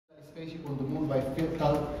spaceship on the moon by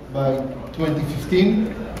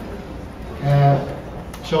 2015.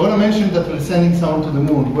 Sharona mentioned that we're sending someone to the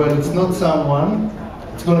moon. Well, it's not someone,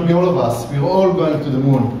 it's going to be all of us. We're all going to the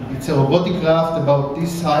moon. It's a robotic craft about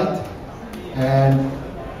this height, and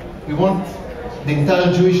we want the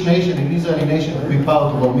entire Jewish nation and Israeli nation to be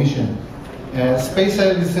part of our mission.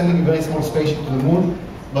 spaceIL is sending a very small spaceship to the moon,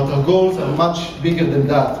 but our goals are much bigger than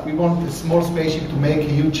that. We want a small spaceship to make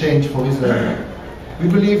a huge change for Israel. We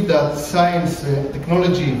believe that science,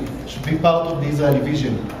 technology should be part of the Israeli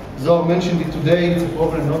vision. Zohar mentioned it today, it's a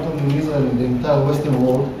problem not only in Israel, in the entire Western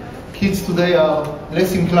world. Kids today are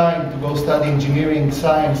less inclined to go study engineering,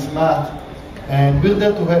 science, math, and we're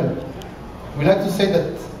there to help. We like to say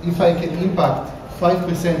that if I can impact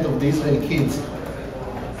 5% of the Israeli kids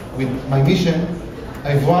with my mission,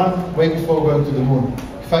 I've won way before going to the moon.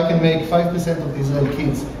 If I can make 5% of the Israeli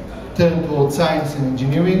kids turn towards science and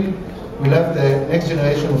engineering, we'll have the next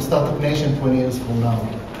generation of startup nation 20 years from now.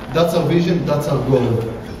 That's our vision, that's our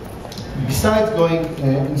goal. Besides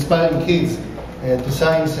inspiring kids to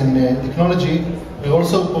science and technology, we're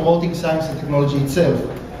also promoting science and technology itself.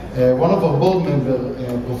 One of our board members,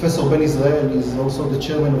 Professor Ben Israel, is also the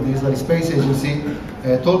chairman of the Israeli Space Agency,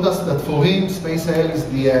 told us that for him, spaceIL is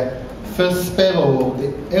the first sparrow or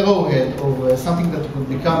the arrowhead of something that could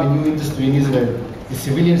become a new industry in Israel, the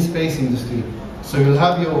civilian space industry. So you'll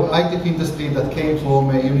have your high-tech industry that came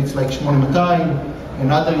from units like 8200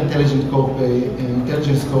 and other intelligence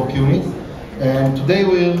corp units. And today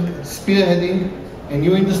we're spearheading a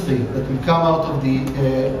new industry that will come out of the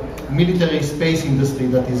military space industry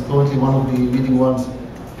that is currently one of the leading ones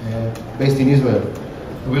based in Israel.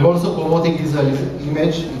 We're also promoting Israel's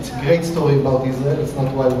image. It's a great story about Israel. It's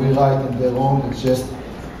not why we're right and they're wrong. It's just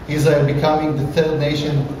Israel becoming the third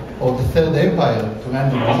nation or the third empire to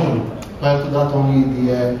land on the moon. Prior to that, only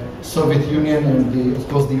the Soviet Union and, of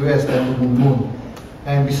course, the US landed on the moon.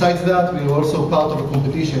 And besides that, we're also part of a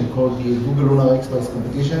competition called the Google Lunar X Prize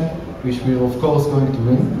competition, which we're, of course, going to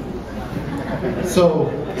win.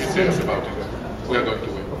 So, be serious about it. We are going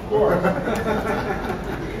to win. Of course.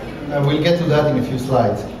 We'll get to that in a few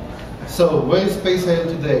slides. So, where is spaceIL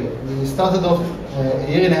today? We started off a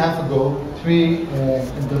year and a half ago, 3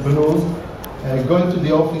 entrepreneurs, going to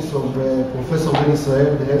the office of Professor Ben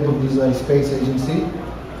Israel, the head of the Israeli Space Agency,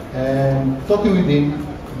 and talking with him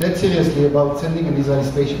dead seriously about sending an Israeli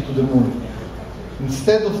spaceship to the moon.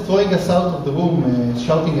 Instead of throwing us out of the room,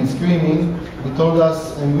 shouting and screaming, he told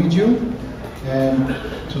us, I'm with you. And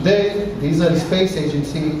today, the Israeli Space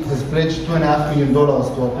Agency has pledged $2.5 million to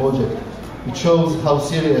our project, which shows how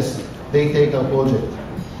serious they take our project.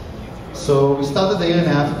 So we started a year and a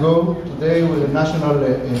half ago. Today we're a national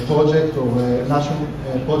project of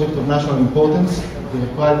national importance. We're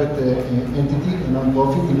a private entity, a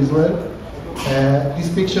non-profit in Israel. This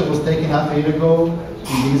picture was taken half a year ago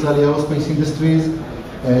in the Israeli aerospace industries.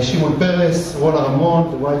 Shimon Peres, Rona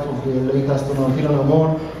Ramon, the wife of the late astronaut Ilan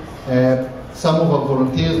Ramon. Some of our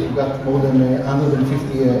volunteers, we've got more than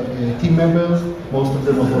 150 team members, most of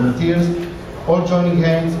them are volunteers, all joining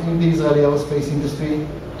hands in the Israeli aerospace industry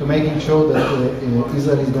to making sure that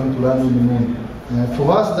Israel is going to land on the moon.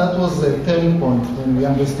 For us, that was a turning point when we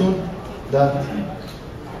understood that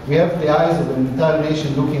we have the eyes of an entire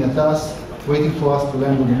nation looking at us, waiting for us to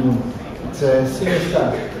land on the moon. It's a serious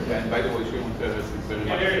task. And by the way, Shimon Peres is very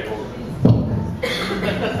much involved.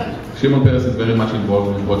 Shimon Peres is very much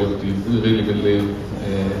involved in the project. He really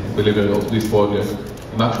believer of this project.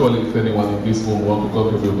 And actually, if anyone in this room wants to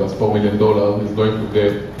contribute us $4 million, he's going to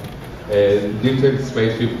get a detailed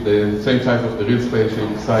spaceship, the same size of the real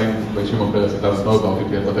spaceship, signed by Shimon Peres. He doesn't know about it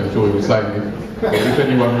yet, but I'm sure he will sign it. If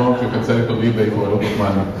anyone wants, you can sell it on eBay for a lot of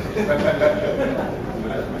money.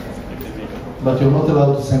 But you're not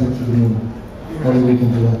allowed to send it to the moon. Only we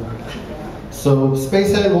can do that. So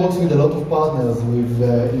spaceIL works with a lot of partners.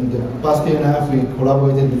 In the past year and a half, we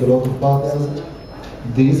collaborated with a lot of partners.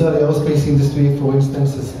 The Israeli aerospace industry, for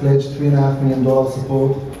instance, has pledged $3.5 million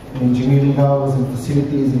support in engineering hours and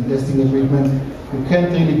facilities and testing equipment. You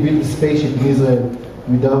can't really build a spaceship in Israel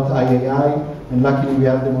without IAI, and luckily we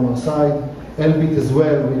have them on our side. Elbit as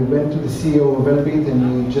well. We went to the CEO of Elbit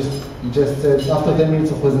and he just said, after 10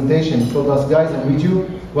 minutes of presentation, he told us, guys, I'm with you,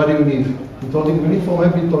 what do you need? We told him, we need from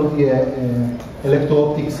Elbit the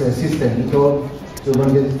electro-optics system. He told, you're going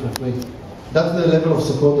to get it for free. That's the level of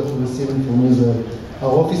support that we're receiving from Israel. Our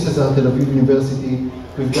offices are at Tel Aviv University.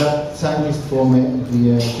 We've got scientists from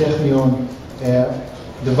the Technion.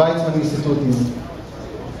 The Weizmann Institute is,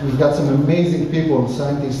 we've got some amazing people,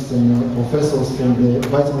 scientists and professors from the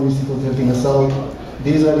Weizmann Institute helping us out.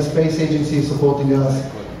 The Israeli Space Agency is supporting us.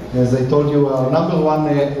 As I told you, our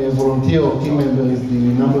 #1 volunteer or team member is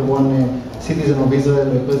the #1 citizen of Israel,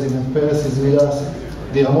 President Peres is with us.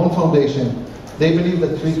 The Ramon Foundation, they believe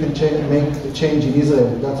that we can make a change in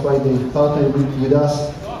Israel. That's why they partnered with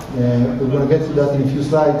us. We're going to get to that in a few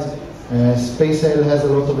slides. spaceIL has a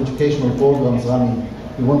lot of educational programs running.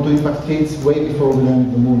 We want to impact kids way before we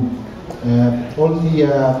land the moon. All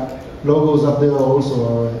the logos up there are also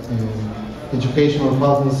our educational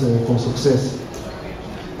partners for success.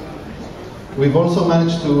 We've also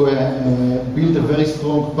managed to build a very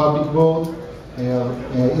strong public board.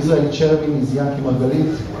 Israeli chairman is Yanki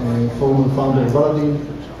Margalit, former founder of Aladdin.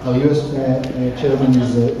 Our US chairman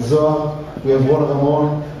is Zohar. We have Ron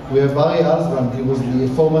Ramon. We have Ari Alsbrand. He was the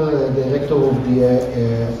former director of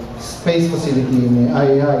the space facility in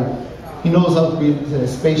IAI. He knows how to build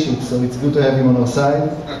spaceships, so it's good to have him on our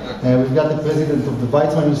side. We've got the president of the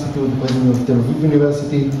Weizmann Institute, the president of Tel Aviv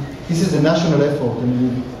University. This is a national effort, and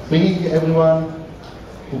we're bringing everyone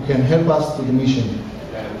who can help us to the mission.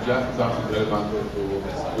 And just something relevant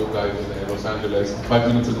to you guys in Los Angeles. 5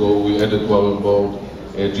 minutes ago, we added to our board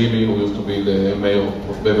Jimmy, who used to be the mayor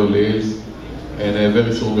of Beverly Hills. And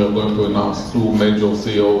very soon we are going to announce 2 major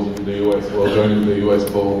CEOs in the US who are joining the US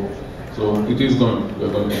board. So it is going, we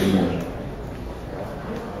are going to do more.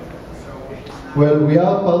 Well, we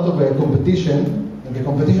are part of a competition, and the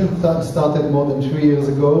competition started more than 3 years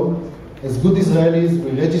ago. As good Israelis,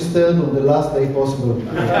 we registered on the last day possible.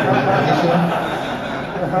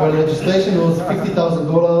 Well, registration was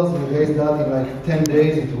 $50,000. We raised that in like 10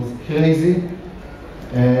 days. It was crazy.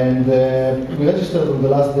 And we registered on the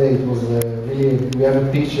last day. It was really, we have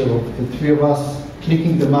a picture of the 3 of us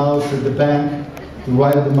clicking the mouse at the bank to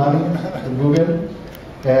wire the money to Google.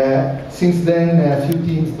 Since then, a few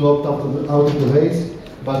teams dropped out of the race.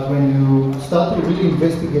 But when you start to really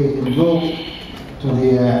investigate and go to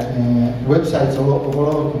the websites of all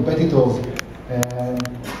our competitors,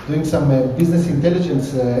 doing some business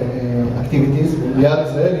intelligence activities, we are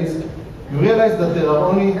Israelis, you realize that there are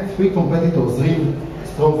only 3 competitors, real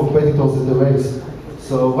strong competitors in the race.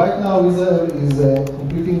 So right now Israel is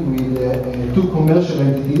competing with 2 commercial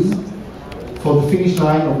entities for the finish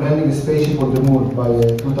line of landing a spaceship on the moon by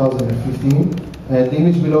 2015. The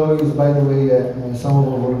image below is, by the way, some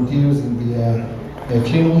of our volunteers in the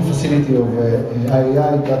clean room facility of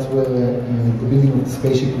IAI. That's where the building of the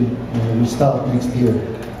spaceship will start next year.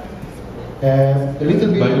 A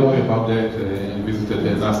little bit. By the way, about that, I visited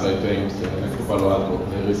NASA at Ames next to Palo Alto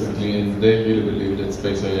recently, and they really believe that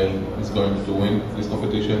spaceIL is going to win this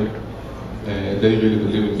competition. They really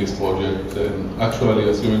believe in this project, and actually,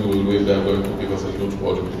 assuming we will win, they are going to give us a huge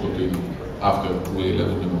project to continue after we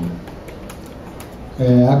land on the moon.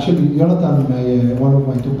 Actually, Jonathan, one of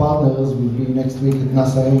my 2 partners, will be next week at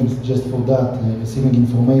NASA Ames just for that, receiving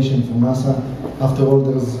information from NASA. After all,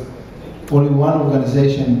 there's only one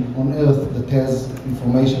organization on Earth that has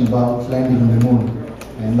information about landing on the moon,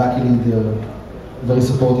 and luckily they're very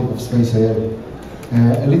supportive of spaceIL.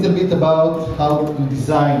 A little bit about how to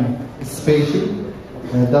design a spaceship.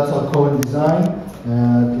 That's our current design.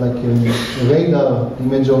 Like a radar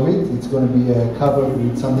image of it. It's going to be covered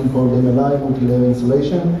with something called MLI, multi-layer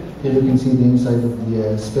insulation. Here you can see the inside of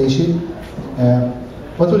the spaceship.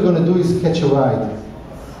 What we're going to do is catch a ride.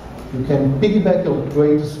 You can piggyback your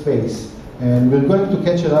way to space. And we're going to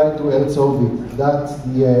catch a ride to Earth's orbit. That's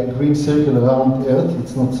the green circle around Earth.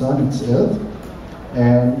 It's not Sun, it's Earth.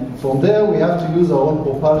 And from there, we have to use our own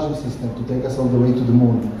propulsion system to take us all the way to the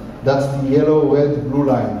moon. That's the yellow, red, blue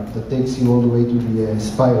line that takes you all the way to the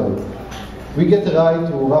spiral. We get a ride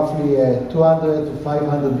to roughly 200 to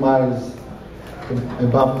 500 miles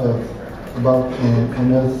above Earth, about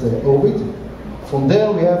on Earth's orbit. From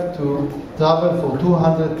there, we have to travel for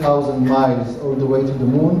 200,000 miles all the way to the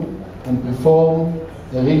moon and perform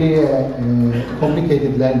a really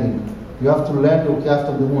complicated landing. You have to land your craft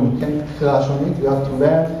on the moon. You can't crash on it. You have to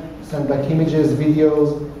land, send back images,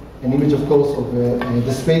 videos, an image, of course, of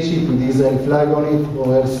the spaceship with the Israeli flag on it,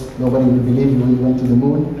 or else nobody will believe we went to the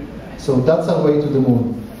moon. So that's our way to the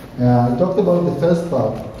moon. I talked about the first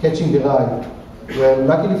part, catching the ride. Well,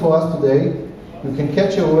 luckily for us today, you can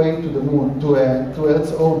catch your way to the moon, to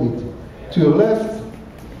Earth's orbit. To your left,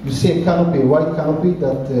 you see a canopy, a white canopy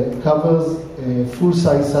that covers a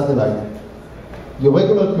full-size satellite. Your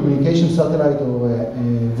regular communication satellite or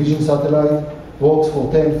vision satellite works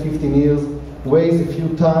for 10, 15 years, weighs a few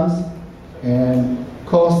tons, and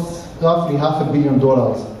costs roughly $500 million.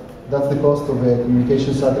 That's the cost of a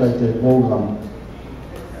communication satellite program.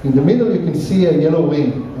 In the middle, you can see a yellow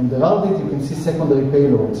ring, and around it, you can see secondary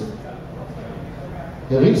payloads.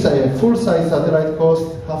 A full-size satellite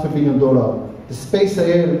costs $500 million. The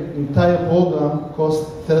spaceIL entire program cost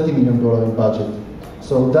 $30 million in budget.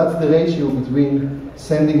 So that's the ratio between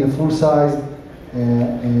sending a full-size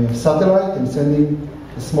satellite and sending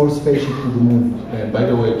a small spaceship to the moon. And by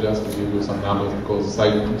the way, just to give you some numbers, because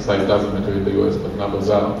size doesn't matter in the US, but numbers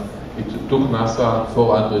are, it took NASA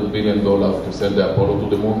 $400 billion to send the Apollo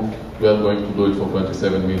to the moon. We are going to do it for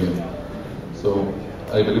 $27 million. So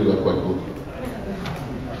I believe we are quite good.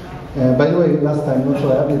 By the way, last time, not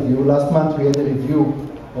sure I have with you, last month we had a review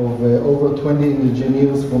of over 20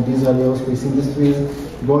 engineers from the Israeli aerospace industries,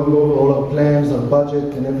 going over all our plans, our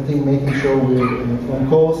budget and everything, making sure we're on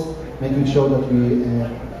course, making sure that we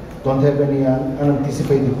don't have any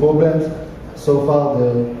unanticipated problems. So far,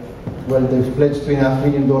 they've pledged $3.5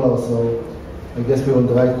 million, so I guess we're on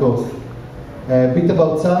the right course. A bit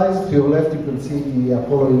about size, to your left you can see the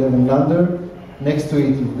Apollo 11 lander. Next to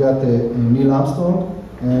it you've got Neil Armstrong.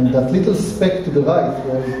 And that little speck to the right,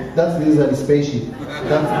 that's the Israeli spaceship.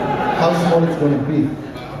 That's how small it's going to be.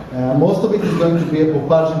 Most of it is going to be a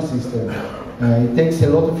propulsion system. It takes a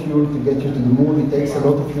lot of fuel to get you to the moon. It takes a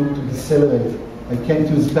lot of fuel to decelerate. I can't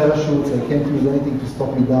use parachutes. I can't use anything to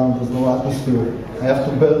stop me down. There's no atmosphere. I have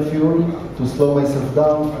to burn fuel to slow myself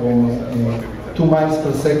down from 2 miles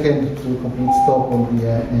per second to a complete stop on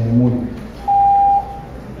the moon.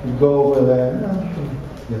 We go over there.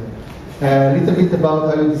 A little bit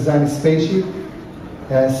about how you design a spaceship.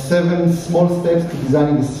 7 small steps to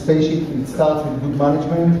designing a spaceship. It starts with good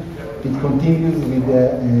management. It continues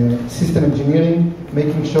with system engineering,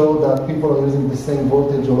 making sure that people are using the same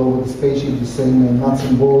voltage all over the spaceship, the same nuts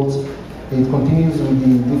and bolts. It continues with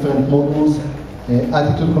the different modules,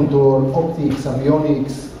 attitude control, optics,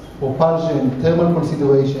 avionics, propulsion, thermal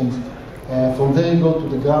considerations. From there you go to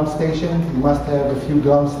the ground station. You must have a few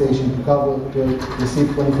ground stations to receive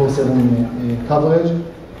 24/7 coverage.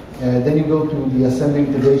 Then you go to the assembly,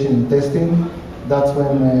 integration, and testing. That's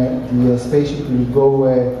when the spaceship will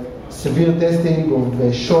go severe testing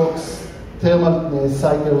of shocks, thermal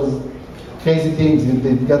cycles, crazy things.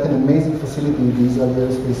 They've got an amazing facility in the Israeli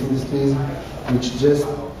aerospace industries, which just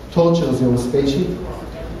tortures your spaceship.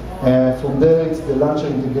 From there, it's the launcher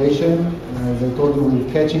integration. As I told you,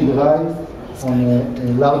 we're catching the ride on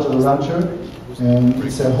a larger launcher. And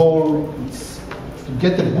it's to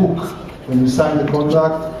get a book when you sign the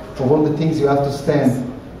contract of all the things you have to stand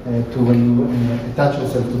to when you attach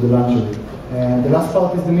yourself to the launcher. And the last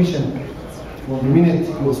part is the mission. From the minute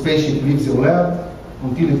your spaceship leaves your lab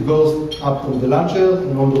until it goes up from the launcher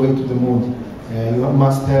and all the way to the moon. You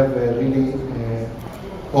must have a really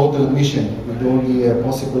ordered mission with all the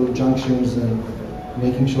possible junctions and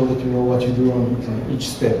making sure that you know what you do on each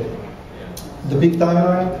step. The big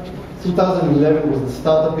timeline, 2011 was the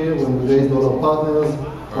startup year when we raised all our partners,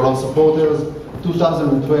 all our supporters.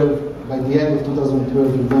 2012, by the end of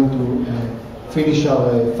 2012, we're going to finish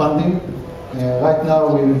our funding. Right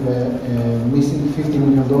now we're missing $50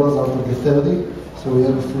 million out of the 30, so we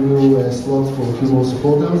have a few slots for a few more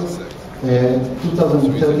supporters.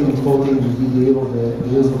 2013 and 14 will be the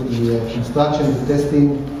years of the construction, the testing,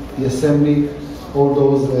 the assembly, all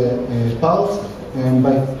those parts. And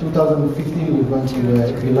by 2015 we're going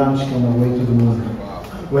to be launched on our way to the moon.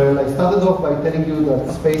 Well, I started off by telling you that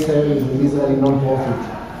spaceIL is an Israeli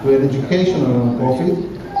non-profit. We're an educational non-profit,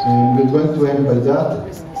 and we're going to end by that.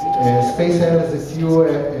 spaceIL has a few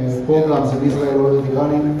programs in Israel already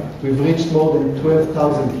running. We've reached more than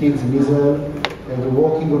 12,000 kids in Israel. We're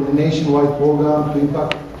working on a nationwide program to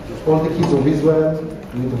impact all the kids of Israel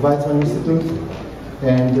with the Weizmann Institute.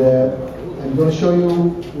 And I'm going to show you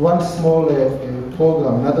one small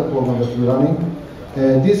program, another program that we're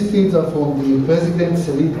running. These kids are from the President's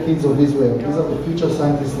Elite Kids of Israel. These are the future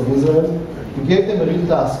scientists of Israel. We gave them a real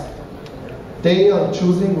task. They are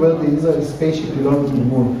choosing where the Israeli spaceship will launch to the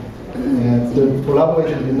moon. They've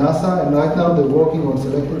collaborated with NASA, and right now they're working on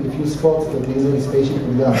selecting a few spots that the Israeli spaceship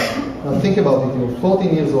will land. Now think about it, you're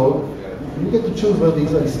 14 years old, you get to choose where the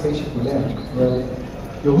Israeli spaceship will land.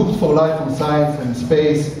 You're hooked for life on science and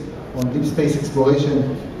space, on deep space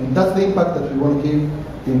exploration, and that's the impact that we want to give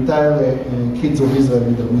the entire kids of Israel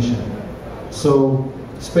in their mission. So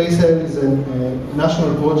spaceIL is a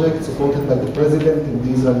national project supported by the President and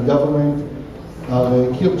the Israeli government.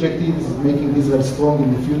 Our key objective is making Israel strong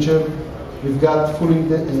in the future. We've got full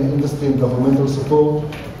industry and governmental support.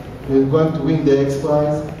 We're going to win the X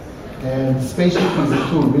Prize. And the spaceship is a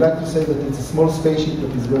tool. We like to say that it's a small spaceship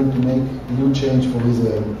that is going to make a huge change for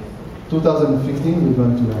Israel. 2015, we're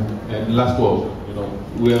going to land. And last word,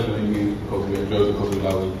 we are doing it because we enjoy it,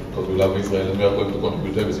 because we love Israel, and we are going to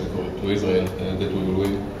contribute everything to Israel that we will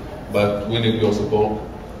win. But we need your support.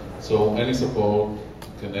 So any support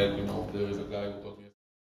can help. There is a guy who